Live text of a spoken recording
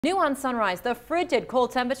New on Sunrise, the frigid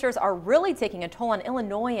cold temperatures are really taking a toll on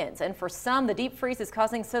Illinoisans, and for some, the deep freeze is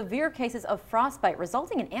causing severe cases of frostbite,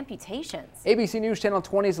 resulting in amputations. ABC News Channel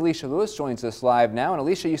 20's Alicia Lewis joins us live now. And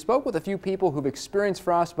Alicia, you spoke with a few people who've experienced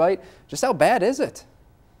frostbite. Just how bad is it?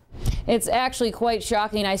 It's actually quite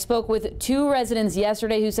shocking. I spoke with two residents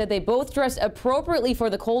yesterday who said they both dressed appropriately for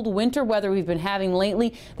the cold winter weather we've been having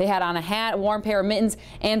lately. They had on a hat, a warm pair of mittens,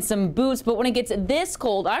 and some boots. But when it gets this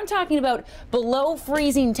cold, I'm talking about below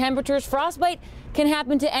freezing temperatures, frostbite can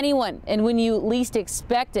happen to anyone and when you least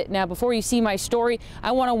expect it. Now, before you see my story,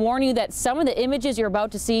 I want to warn you that some of the images you're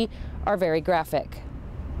about to see are very graphic.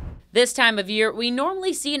 This time of year, we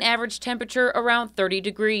normally see an average temperature around 30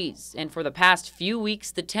 degrees. And for the past few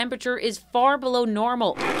weeks, the temperature is far below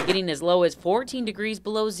normal, getting as low as 14 degrees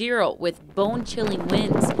below zero with bone-chilling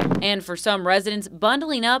winds. And for some residents,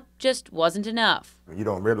 bundling up just wasn't enough. You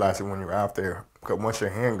don't realize it when you're out there, because once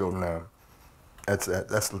your hand goes numb, that's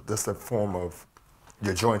a form of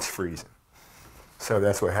your joints freezing. So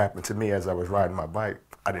that's what happened to me as I was riding my bike.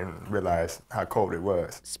 I didn't realize how cold it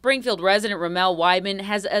was. Springfield resident Ramel Weidman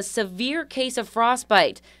has a severe case of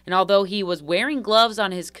frostbite, and although he was wearing gloves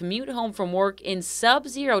on his commute home from work in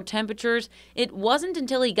sub-zero temperatures, it wasn't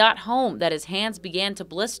until he got home that his hands began to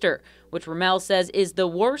blister, which Ramel says is the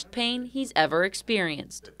worst pain he's ever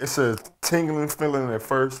experienced. It's a tingling feeling at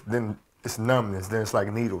first, then it's numbness, then it's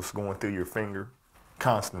like needles going through your finger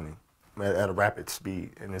constantly at a rapid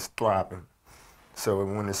speed, and it's throbbing. So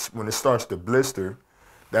when it starts to blister,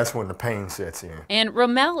 that's when the pain sets in. And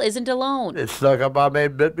Ramel isn't alone. It stuck up on me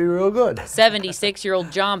and bit me real good. 76-year-old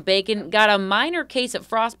John Bacon got a minor case of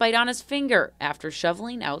frostbite on his finger after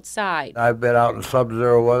shoveling outside. I've been out in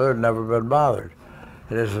sub-zero weather and never been bothered.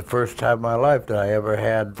 It is the first time in my life that I ever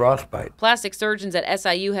had frostbite. Plastic surgeons at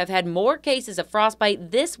SIU have had more cases of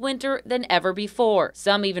frostbite this winter than ever before,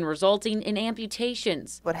 some even resulting in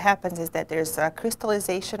amputations. What happens is that there's a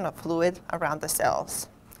crystallization of fluid around the cells,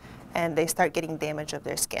 and they start getting damage of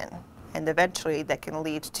their skin. And eventually that can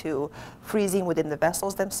lead to freezing within the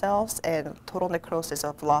vessels themselves and total necrosis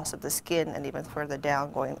of loss of the skin, and even further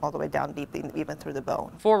down, going all the way down deeply, even through the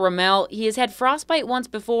bone. For Ramel, he has had frostbite once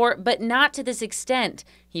before, but not to this extent.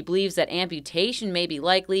 He believes that amputation may be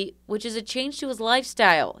likely, which is a change to his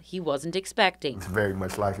lifestyle he wasn't expecting. It's very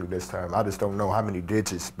much likely this time. I just don't know how many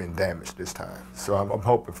digits been damaged this time. So I'm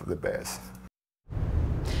hoping for the best.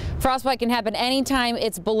 Frostbite can happen anytime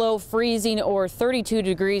it's below freezing or 32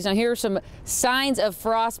 degrees. Now, here are some signs of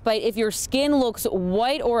frostbite. If your skin looks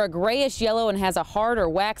white or a grayish yellow and has a hard or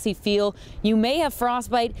waxy feel, you may have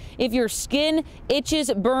frostbite. If your skin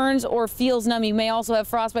itches, burns, or feels numb, you may also have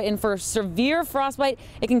frostbite. And for severe frostbite,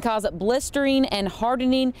 it can cause blistering and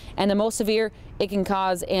hardening, and the most severe, it can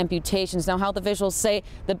cause amputations. Now, health officials say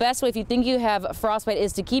the best way if you think you have frostbite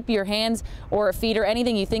is to keep your hands or feet or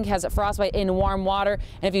anything you think has frostbite in warm water.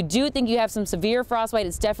 And if you do think you have some severe frostbite,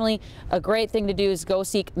 it's definitely a great thing to do is go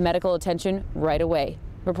seek medical attention right away.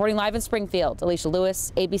 Reporting live in Springfield, Alicia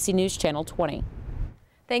Lewis, ABC News Channel 20.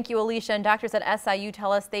 Thank you, Alicia. And doctors at SIU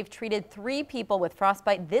tell us they've treated 3 people with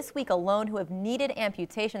frostbite this week alone who have needed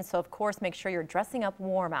amputations. So, of course, make sure you're dressing up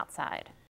warm outside.